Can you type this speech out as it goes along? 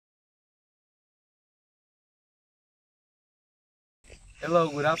Hello,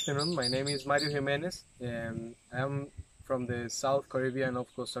 good afternoon. My name is Mario Jiménez, and I'm from the South Caribbean of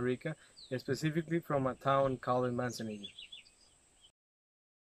Costa Rica, specifically from a town called Manzanillo.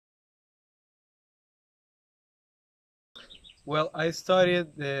 Well, I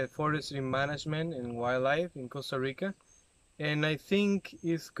studied the forestry management and wildlife in Costa Rica, and I think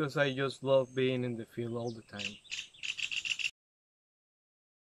it's because I just love being in the field all the time.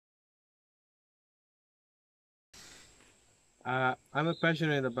 I'm a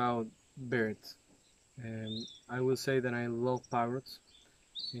passionate about birds, and I will say that I love parrots,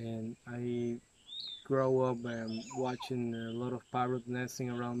 and I grow up watching a lot of parrot nesting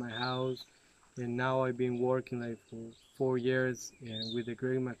around my house, and now I've been working like for 4 years with the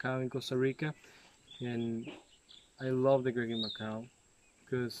Great Macaw in Costa Rica, and I love the Great Green Macaw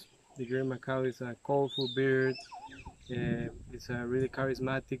because the Great Macaw is a colorful bird, it's a really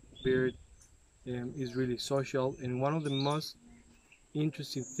charismatic bird, it's really social, and one of the most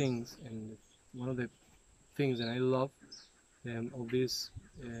interesting things and one of the things that I love of this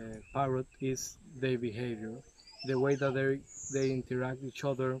parrot is their behavior, the way that they interact with each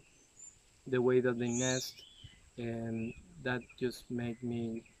other, the way that they nest, and that just made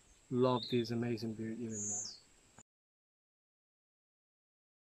me love this amazing bird even more.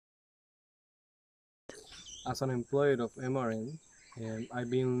 As an employee of MRN, I've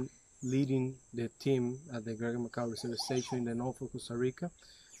been leading the team at the Great Macaw Reserve Station in the north of Costa Rica.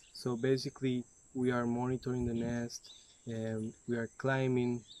 So basically, we are monitoring the nest, and we are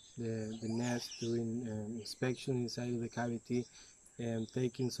climbing the nest, doing inspection inside of the cavity, and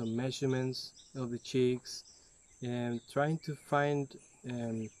taking some measurements of the chicks, and trying to find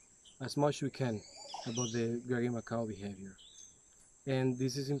as much we can about the Great Macaw behavior. And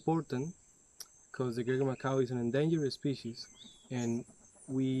this is important because the Great Macaw is an endangered species, and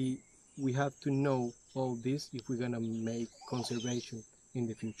we we have to know all this if we're gonna make conservation in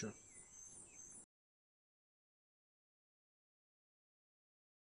the future.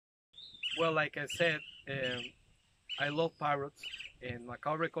 Well, like I said, I love parrots, and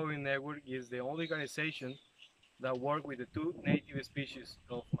Macaw Recovery Network is the only organization that work with the two native species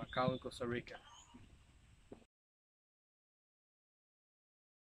of macaw in Costa Rica.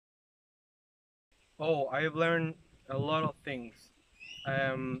 Oh, I've learned a lot of things.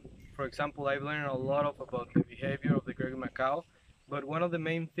 Um, for example, I've learned a lot about the behavior of the Great Macaw, but one of the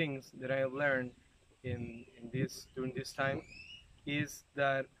main things that I have learned in this during this time is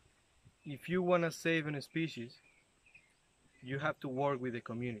that if you want to save a species, you have to work with the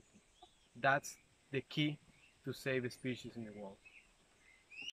community. That's the key to save a species in the world.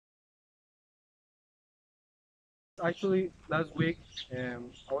 Actually, last week I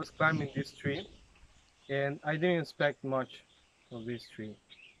was climbing this tree, and I didn't expect much of this tree.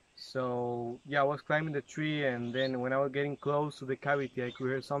 So yeah, I was climbing the tree, and then when I was getting close to the cavity, I could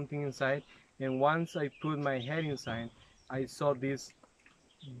hear something inside. And once I put my head inside, I saw these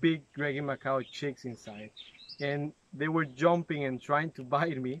big Greggy Macaw chicks inside, and they were jumping and trying to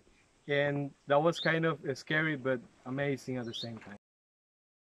bite me, and that was kind of scary but amazing at the same time.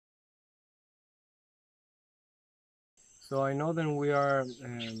 So I know that we are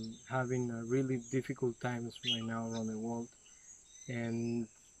having really difficult times right now around the world, and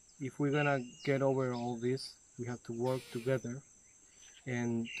if we're gonna get over all this, we have to work together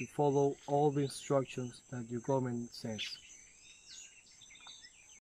and to follow all the instructions that your government says.